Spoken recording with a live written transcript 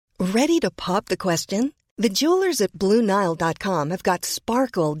Ready to pop the question? The jewelers at BlueNile.com have got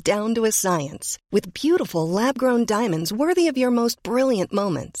sparkle down to a science with beautiful lab-grown diamonds worthy of your most brilliant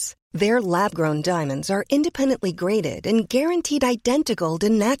moments. Their lab-grown diamonds are independently graded and guaranteed identical to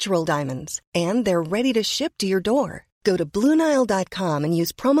natural diamonds, and they're ready to ship to your door. Go to BlueNile.com and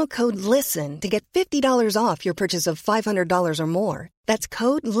use promo code LISTEN to get $50 off your purchase of $500 or more. That's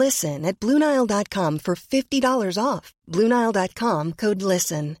code LISTEN at BlueNile.com for $50 off. BlueNile.com, code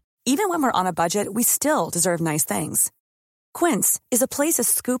LISTEN. Even when we're on a budget, we still deserve nice things. Quince is a place to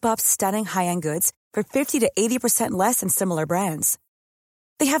scoop up stunning high-end goods for 50 to 80% less than similar brands.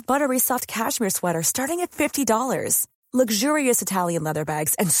 They have buttery soft cashmere sweaters starting at $50, luxurious Italian leather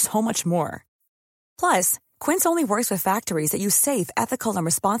bags, and so much more. Plus, Quince only works with factories that use safe, ethical, and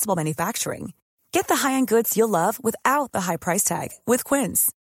responsible manufacturing. Get the high-end goods you'll love without the high price tag with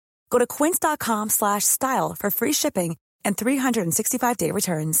Quince. Go to quince.com/style for free shipping and 365-day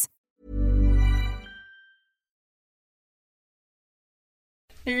returns.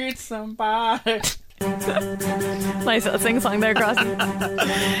 It's somebody. Nice little sing-song there,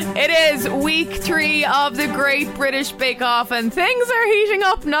 Crossy. It is week 3 of the Great British Bake Off, and things are heating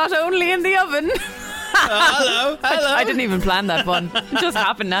up not only in the oven. Hello. I didn't even plan that bun. It just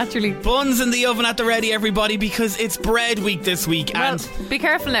happened naturally. Buns in the oven at the ready, everybody, because it's bread week this week. Well, And be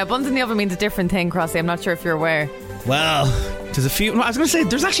careful now. Buns in the oven means a different thing, Crossy. I'm not sure if you're aware. well, there's a few. I was going to say,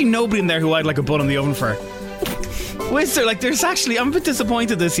 there's actually nobody in there who I'd like a bun in the oven for. Was there? Like, there's actually, I'm a bit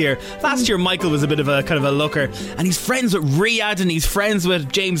disappointed this year. Last year, Michael was a bit of a kind of a looker, and he's friends with Riyadh, and he's friends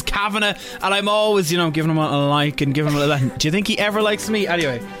with James Kavanagh, and I'm always, giving him a like and giving him a like. Do you think he ever likes me?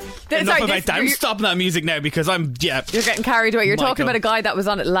 Anyway. Enough about that. I'm stopping that music now because you're getting carried away. You're talking about a guy that was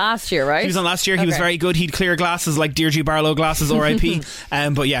on it last year, right? He was on last year. He was very good. He'd clear glasses like Deirdre Barlow glasses, R.I.P.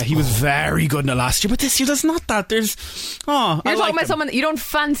 But yeah, he was very good in it last year. But this year, there's not that. You're talking about someone that you don't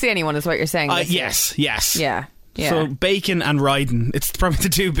fancy anyone, is what you're saying. Yes. Yeah. Yeah. So bacon and riding, it's probably the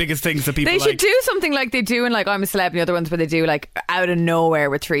two biggest things that people They like. should do something like they do in like I'm a Celeb and the other ones, where they do like out of nowhere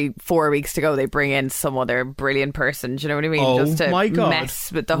with 3-4 weeks to go, they bring in some other brilliant person. Do you know what I mean? Oh just to my God. mess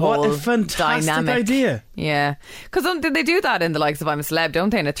with the What whole a fantastic dynamic idea. Yeah, because they do that in the likes of I'm a Celeb, don't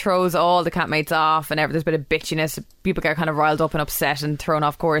they? And it throws all the campmates off, and there's a bit of bitchiness. People get kind of riled up and upset and thrown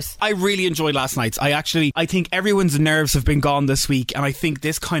off course. I really enjoyed last night's. I think everyone's nerves have been gone this week, and I think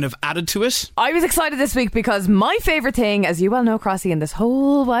this kind of added to it. I was excited this week because my favourite thing, as you well know, Crossy, in this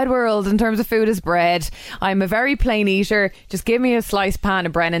whole wide world in terms of food, is bread. I'm a very plain eater. Just give me a sliced pan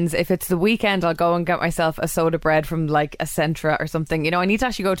of Brennan's. If it's the weekend, I'll go and get myself a soda bread from like a Centra or something. I need to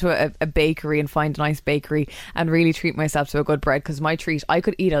actually go to a bakery and find a nice bakery and really treat myself to a good bread, because my treat, I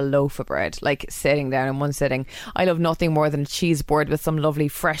could eat a loaf of bread like sitting down in one sitting. I love nothing more than a cheese board with some lovely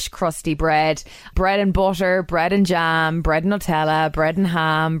fresh crusty bread and butter, bread and jam, bread and Nutella, bread and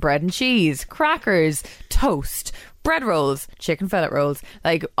ham, bread and cheese, crackers, toast, bread rolls, chicken fillet rolls.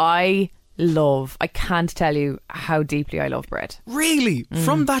 Like, I can't tell you how deeply I love bread. Really?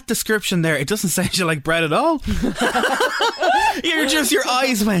 From that description there, it doesn't sound you like bread at all. Your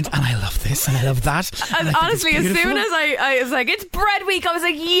eyes went, and I love this and I love that. And honestly, as soon as I was like, it's bread week, I was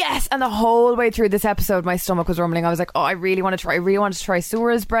like, yes. And the whole way through this episode, my stomach was rumbling. I was like, I really wanted to try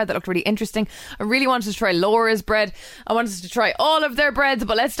Sura's bread. That looked really interesting. I really wanted to try Laura's bread. I wanted to try all of their breads.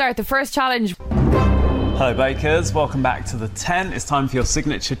 But let's start the first challenge. Hello bakers, welcome back to the tent. It's time for your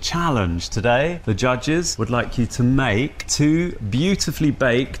signature challenge. Today, the judges would like you to make 2 beautifully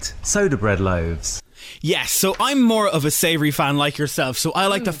baked soda bread loaves. Yes, so I'm more of a savoury fan like yourself, so I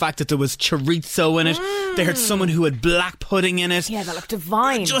like the fact that there was chorizo in it. They had someone who had black pudding in it. Yeah, that looked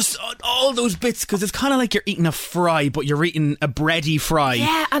divine. Just all those bits, because it's kind of like you're eating a fry, but you're eating a bready fry.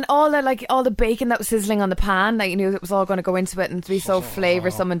 Yeah, and all the bacon that was sizzling on the pan, like, you knew it was all going to go into it and to be so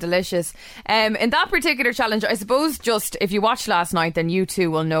flavoursome and delicious. In that particular challenge, I suppose, just if you watched last night, then you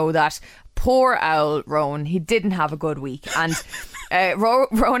too will know that poor owl Rowan, he didn't have a good week, and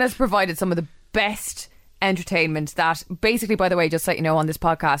Rowan has provided some of the best entertainment that, basically, by the way, just so you know, on this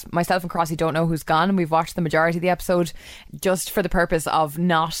podcast, myself and Crossy don't know who's gone, and we've watched the majority of the episode just for the purpose of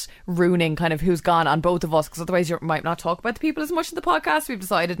not ruining kind of who's gone on both of us, because otherwise you might not talk about the people as much in the podcast. We've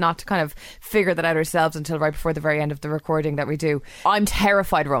decided not to kind of figure that out ourselves until right before the very end of the recording that we do. I'm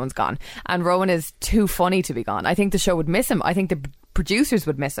terrified Rowan's gone, and Rowan is too funny to be gone. I think the show would miss him. I think the producers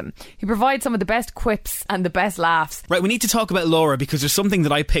would miss him. He provides some of the best quips and the best laughs. Right, we need to talk about Laura, because there's something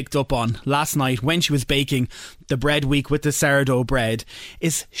that I picked up on last night when she was baking the bread week with the sourdough bread.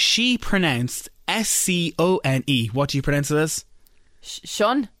 Is she pronounced Scone? What do you pronounce it as?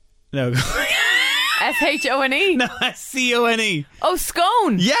 Shun? No. S-H-O-N-E. No, S-C-O-N-E. Oh,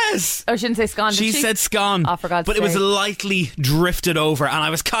 scone. Yes. Oh, she didn't say scone, did She said scone. Oh, for God's but it was sake. lightly drifted over, and I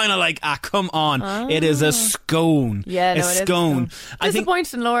was kind of like, come on. It is a scone. Yeah, no, a it is a scone. scone. I think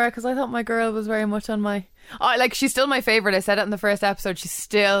Disappointed in Laura because I thought my girl was very much on my... Oh, like, she's still my favourite. I said it in the first episode. She's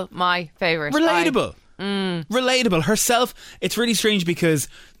still my favourite. relatable. Relatable herself. It's really strange because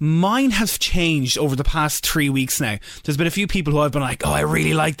mine has changed over the past 3 weeks now. There's been a few people who I've been like, oh, I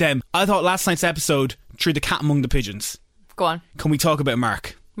really like them. I thought last night's episode threw the cat among the pigeons. Go on. Can we talk about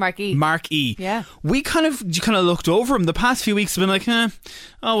Mark? Mark E. Mark E. Yeah. We kind of looked over him. The past few weeks have been like,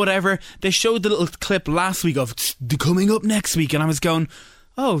 oh, whatever. They showed the little clip last week of it's coming up next week, and I was going,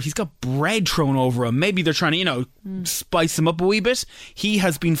 oh, he's got bread thrown over him. Maybe they're trying to, spice him up a wee bit. He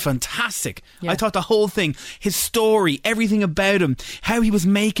has been fantastic. Yeah. I thought the whole thing, his story, everything about him, how he was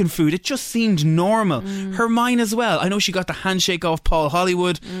making food, it just seemed normal. Hermione as well. I know she got the handshake off Paul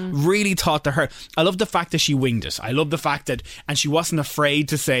Hollywood. Really thought to her. I love the fact that she winged it. I love the fact that, and she wasn't afraid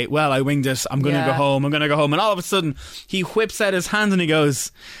to say, well, I winged it. I'm going to go home. I'm going to go home. And all of a sudden, he whips out his hand and he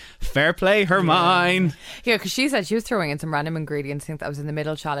goes... Fair play, Hermione. Yeah, because she said she was throwing in some random ingredients. I think that was in the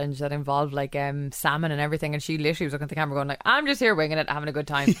middle challenge that involved like salmon and everything. And she literally was looking at the camera going like, I'm just here winging it, having a good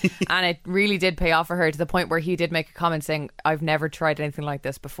time. And it really did pay off for her to the point where he did make a comment saying, I've never tried anything like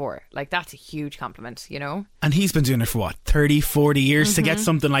this before. Like, that's a huge compliment, you know? And he's been doing it for what, 30, 40 years to get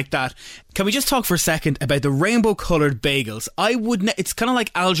something like that. Can we just talk for a second about the rainbow coloured bagels? It's kind of like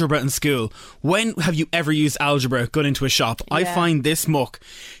algebra in school. When have you ever used algebra, gone into a shop? I find this muck.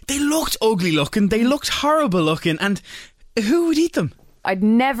 They looked ugly looking, they looked horrible looking, and who would eat them? I'd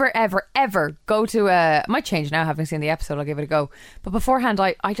never, ever, ever go to I might change now having seen the episode, I'll give it a go. But beforehand,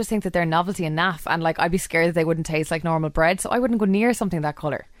 I just think that they're novelty and naff, and like I'd be scared that they wouldn't taste like normal bread, so I wouldn't go near something that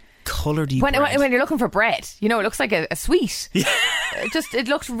colour. Coloured When bread. you're looking for bread, it looks like a sweet. Yeah. It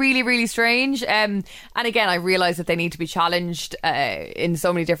looked really, really strange. And again, I realise that they need to be challenged in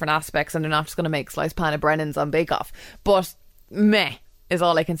so many different aspects, and they're not just going to make sliced pan of Brennan's on Bake Off. But meh is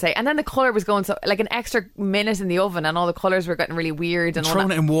all I can say. And then the colour was going so like an extra minute in the oven, and all the colours were getting really weird. And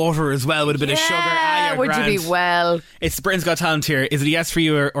thrown it in water as well with a bit of sugar. Yeah, would you be well? It's Britain's Got Talent here. Is it a yes for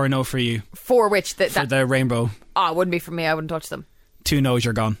you or a no for you? For which? For the rainbow. Oh, it wouldn't be for me. I wouldn't touch them. 2 no's,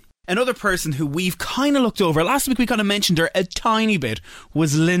 you're gone. Another person who we've kind of looked over, last week we kind of mentioned her a tiny bit,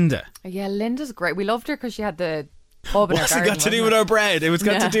 was Linda. Yeah, Linda's great. We loved her because she had the pub in her What's garden. it got to do with her bread? It was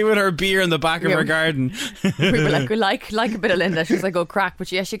got to do with her beer in the back of her garden. We were like, we like a bit of Linda. She was like, oh, crack. But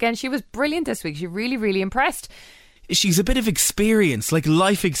she was brilliant this week. She really, really impressed. She's a bit of experience, like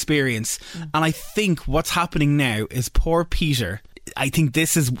life experience. And I think what's happening now is poor Peter... I think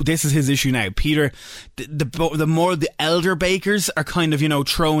this is his issue now. Peter, the more the elder bakers are kind of,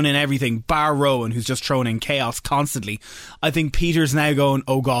 throwing in everything, bar Rowan, who's just throwing in chaos constantly. I think Peter's now going,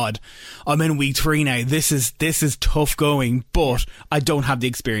 oh God, I'm in week 3 now. This is tough going, but I don't have the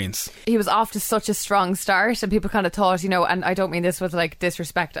experience. He was off to such a strong start, and people kind of thought, and I don't mean this with like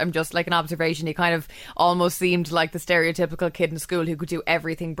disrespect, I'm just like an observation. He kind of almost seemed like the stereotypical kid in school who could do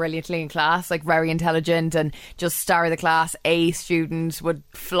everything brilliantly in class, like very intelligent and just star of the class, A student, would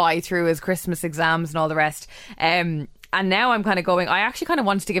fly through his Christmas exams and all the rest. And now I'm kind of going, I actually kind of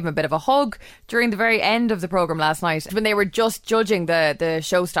wanted to give him a bit of a hug during the very end of the programme last night when they were just judging the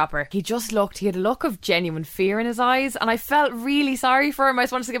showstopper. He had a look of genuine fear in his eyes, and I felt really sorry for him. I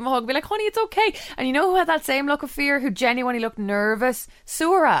just wanted to give him a hug and be like, honey, it's okay. And you know who had that same look of fear, who genuinely looked nervous?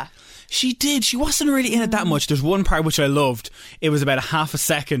 Surah. She did. She wasn't really in it that much. There's one part which I loved. It was about a half a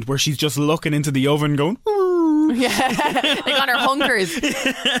second where she's just looking into the oven going, ooh. Yeah, like on her hunkers.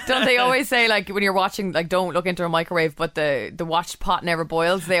 Don't they always say, like, when you're watching, like, don't look into a microwave, but the watched pot never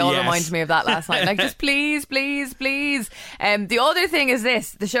boils? They all reminded me of that last night. Like, just please, please, please. The other thing is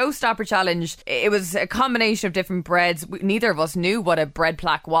this, the Showstopper Challenge. It was a combination of different breads. Neither of us knew what a bread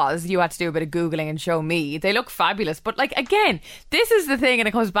plaque was. You had to do a bit of Googling and show me. They look fabulous. But, like, again, this is the thing, and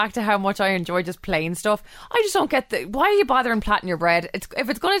it comes back to how much I enjoy just plain stuff. I just don't get why are you bothering platting your bread? If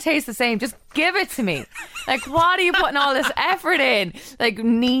it's going to taste the same, just give it to me. Like, what are you putting all this effort in? Like,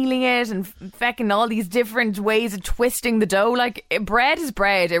 kneeling it and fecking all these different ways of twisting the dough. Like, bread is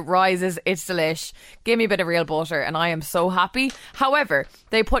bread. It rises. It's delish. Give me a bit of real butter and I am so happy. However,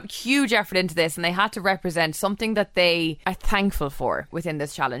 they put huge effort into this, and they had to represent something that they are thankful for within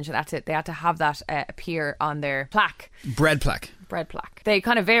this challenge. And that's it. They had to have that appear on their plaque. Bread plaque. They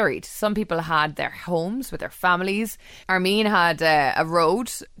kind of varied. Some people had their homes with their families. Armine had a road,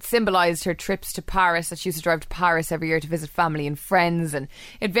 symbolised her trips to Paris, that she used to drive to Paris every year to visit family and friends, and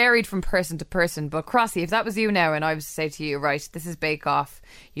it varied from person to person. But Crossy, if that was you now and I was to say to you, right, this is Bake Off,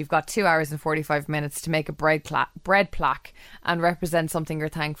 you've got 2 hours and 45 minutes to make a bread plaque and represent something you're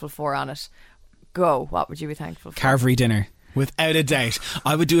thankful for on it, go, what would you be thankful for? Carvery dinner. Without a doubt.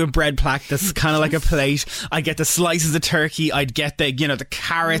 I would do a bread plaque that's kind of like a plate. I'd get the slices of turkey, I'd get the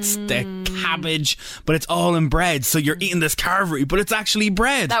carrots, the cabbage, but it's all in bread, so you're eating this carvery, but it's actually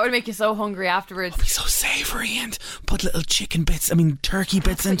bread. That would make you so hungry afterwards. It'd be so savoury, and put little turkey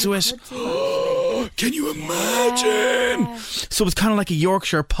bits into it. Can you imagine? So it's kind of like a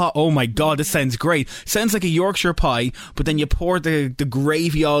Yorkshire pie. Oh my God, this sounds great. Sounds like a Yorkshire pie, but then you pour the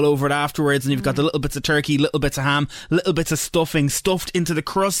gravy all over it afterwards, and you've got the little bits of turkey, little bits of ham, little bits of stuffing stuffed into the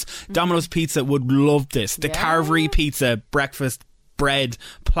crust. Domino's Pizza would love this. The Carvery Pizza breakfast bread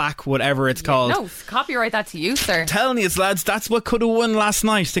plaque, whatever it's called. No, copyright that to you, sir. Telling you, lads, that's what could have won last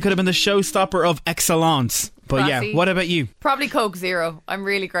night. They could have been the showstopper of excellence. But Classy. yeah, what about you? Probably Coke Zero. I'm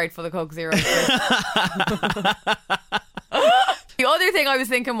really grateful the Coke Zero. The other thing I was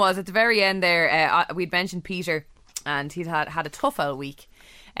thinking was at the very end there, we'd mentioned Peter, and he'd had a tough old week.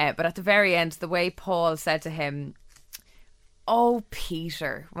 But at the very end, the way Paul said to him, "Oh,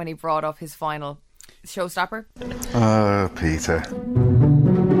 Peter," when he brought up his final showstopper. Oh, Peter.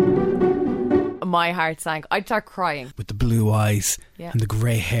 My heart sank. I'd start crying. With the blue eyes Yeah. and the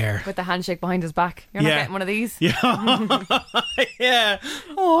grey hair. With the handshake behind his back. You're not getting one of these? Yeah. Yeah.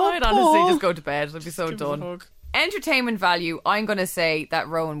 Oh, I'd honestly just go to bed. I'd be so done. Entertainment value, I'm going to say that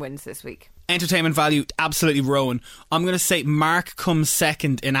Rowan wins this week. Entertainment value, absolutely Rowan. I'm going to say Mark comes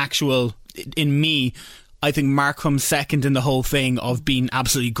second in me. I think Mark comes second in the whole thing of being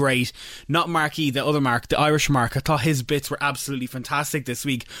absolutely great. Not Marky, the other Mark, the Irish Mark. I thought his bits were absolutely fantastic this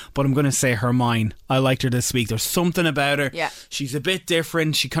week, but I'm going to say Hermione. I liked her this week. There's something about her. Yeah. She's a bit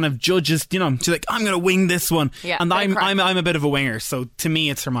different. She kind of judges, she's like, I'm going to wing this one. Yeah, and I'm a bit of a winger, so to me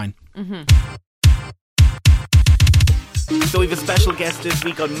it's Hermione. Mm-hmm. So we have a special guest this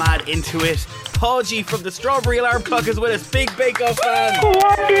week on Mad Into It. Paul G from the Strawberry Alarm Clock is with us. Big Bake Off fan.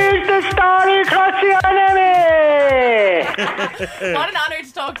 What is the story, Crossy? What an honour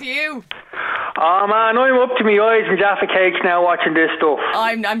to talk to you. Oh man, I'm up to my eyes in Jaffa Cakes now watching this stuff.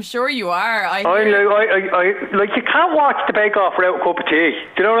 I'm sure you are. I you can't watch the Bake Off without a cup of tea.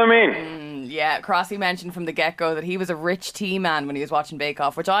 Do you know what I mean? Yeah, Crossy mentioned from the get-go that he was a rich tea man when he was watching Bake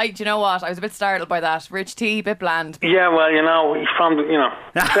Off, which do you know what? I was a bit startled by that. Rich tea, a bit bland. Yeah, well, he's from,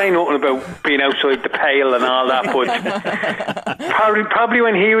 say nothing about being outside the pale and all that, but probably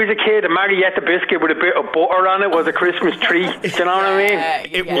when he was a kid, a Marietta biscuit with a bit of butter on it was a Christmas treat. Do you know what I mean?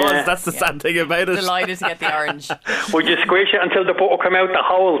 It was. That's the sad thing about it. Delighted to get the orange. Would you squish it until the butter come out the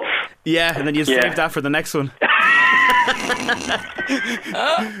holes? Yeah, and then you save that for the next one.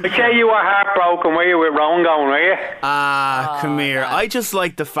 I say you were heartbroken, were you, with Rowan going, were you? Come here. I just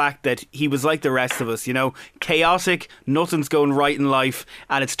like the fact that he was like the rest of us, chaotic, nothing's going right in life,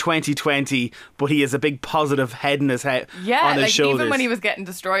 and it's 2020, but he has a big positive head in his head, on his shoulders. Even when he was getting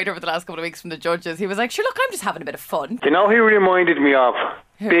destroyed over the last couple of weeks from the judges, he was like, sure, look, I'm just having a bit of fun. Do you know who he reminded me of?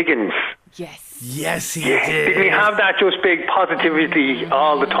 Biggins. Yes, he did. Didn't he have that just big positivity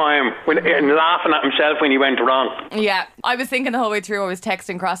all the time and laughing at himself when he went wrong? Yeah, I was thinking the whole way through, I was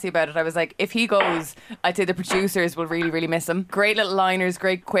texting Crossy about it. I was like, if he goes, I'd say the producers will really, really miss him. Great little liners,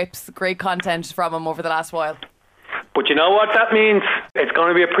 great quips, great content from him over the last while. But you know what that means? It's going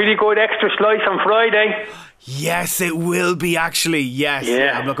to be a pretty good extra slice on Friday. Yes, it will be actually. Yes,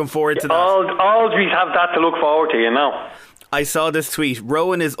 yeah. I'm looking forward to that. All we have that to look forward to, I saw this tweet.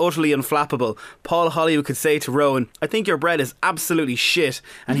 Rowan is utterly unflappable. Paul Hollywood could say to Rowan, I think your bread is absolutely shit.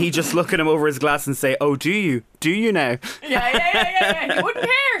 And he just look at him over his glass and say, oh, do you? Do you now? Yeah. He wouldn't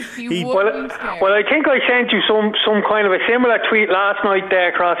care. He wouldn't care. Well, I think I sent you some kind of a similar tweet last night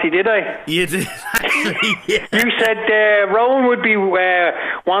there, Crossy, did I? You did, actually, yeah. You said Rowan would be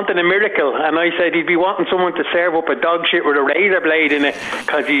wanting a miracle, and I said he'd be wanting someone to serve up a dog shit with a razor blade in it,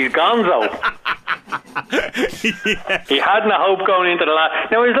 because he's gonzo. Yeah. He hadn't a hope going into the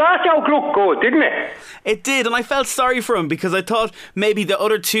last. Now his last joke looked good, didn't it? It did, and I felt sorry for him because I thought maybe the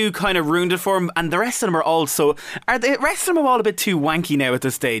other two kind of ruined it for him, and the rest of them are also. Are the rest of them all a bit too wanky now at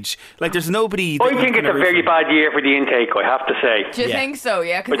this stage? Like there's nobody. I think it's a very bad year for the intake, I have to say. Do you think so?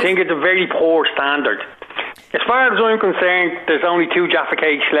 Yeah. I think it's a very poor standard. As far as I'm concerned, there's only 2 Jaffa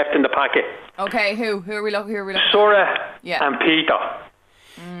Cakes left in the packet. Okay, who are we looking? Sura and Peter.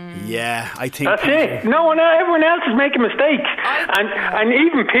 Yeah, I think that's it. No, everyone else is making mistakes, and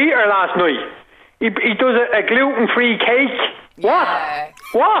even Peter last night, he does a gluten-free cake. Yeah.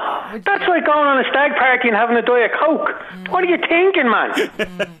 What? That's like going on a stag party and having a Diet Coke. What are you thinking, man?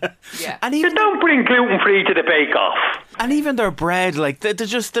 Yeah. And you don't bring gluten-free to the bake-off. And even their bread, like they're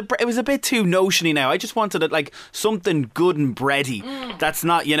just it was a bit too notiony now. I just wanted it like something good and bready. That's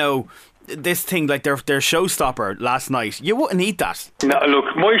not this thing, like their showstopper last night. You wouldn't eat that. No,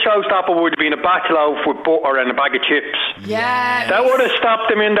 look, my showstopper would have been a batch loaf with butter and a bag of chips. Yeah. That would have stopped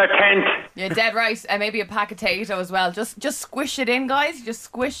them in their tent. You're dead right. And maybe a pack of potato as well. Just squish it in, guys. Just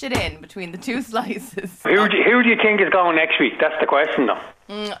squish it in between the two slices. Who do you think is going next week? That's the question, though.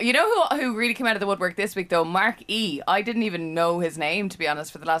 You know who really came out of the woodwork this week, though? Mark E. I didn't even know his name, to be honest,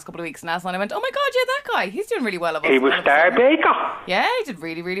 for the last couple of weeks. And last night I went, oh my God, yeah, that guy. He's doing really well. He was Star Baker. Yeah, he did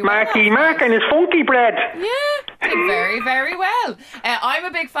really, really well. Mark and his funky bread. Yeah, did very, very well. I'm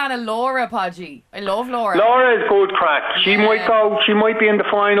a big fan of Laura Podgy. I love Laura. Laura is good crack. She might go. She might be in the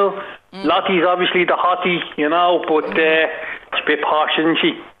final. Lottie's obviously the hottie, you know, but she's a bit posh, isn't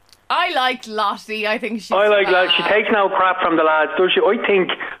she? I like Lottie. I think she's. I like Lottie. She takes no crap from the lads, does she? I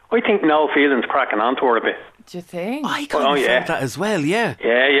think Noel Fielding's cracking onto her a bit. Do you think? I kind of felt that as well. Yeah.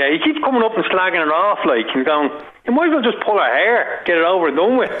 Yeah. He keeps coming up and slagging her off, like, and going, you might as well just pull her hair, get it over and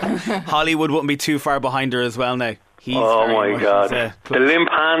done with. Hollywood wouldn't be too far behind her as well now. Oh my God, the limp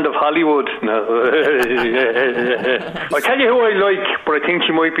hand of Hollywood. No. I tell you who I like, but I think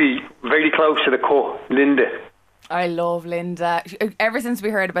she might be very close to the cut. Linda. I love Linda. Ever since we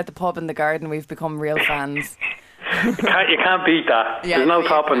heard about the pub in the garden, we've become real fans. You can't beat that. Yeah, there's no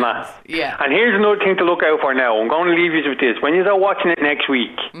topping that. Yeah. And here's another thing to look out for now. I'm going to leave you with this. When you're watching it next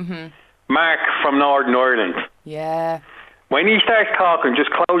week, Mark from Northern Ireland. Yeah. When he starts talking, just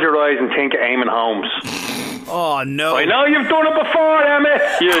close your eyes and think of Eamon Holmes. Oh no! I know you've done it before, Emma.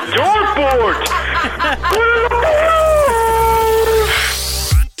 You dorkboard.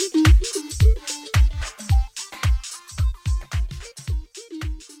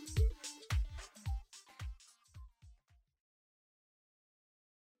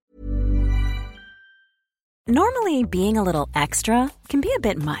 Normally, being a little extra can be a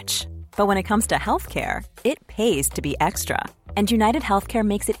bit much. But when it comes to healthcare, it pays to be extra. And United Healthcare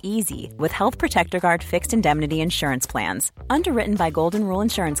makes it easy with Health Protector Guard fixed indemnity insurance plans. Underwritten by Golden Rule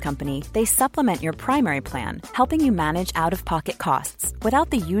Insurance Company, they supplement your primary plan, helping you manage out-of-pocket costs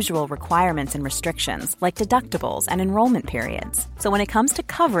without the usual requirements and restrictions like deductibles and enrollment periods. So when it comes to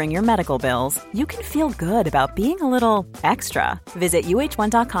covering your medical bills, you can feel good about being a little extra. Visit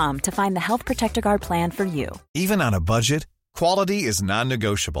uh1.com to find the Health Protector Guard plan for you. Even on a budget, quality is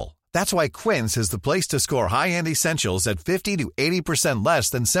non-negotiable. That's why Quince is the place to score high-end essentials at 50 to 80% less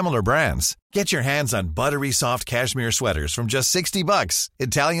than similar brands. Get your hands on buttery soft cashmere sweaters from just $60,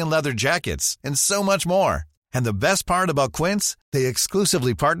 Italian leather jackets, and so much more. And the best part about Quince, they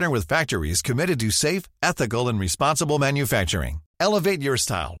exclusively partner with factories committed to safe, ethical, and responsible manufacturing. Elevate your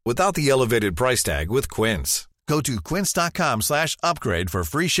style without the elevated price tag with Quince. Go to quince.com/upgrade for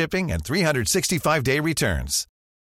free shipping and 365-day returns.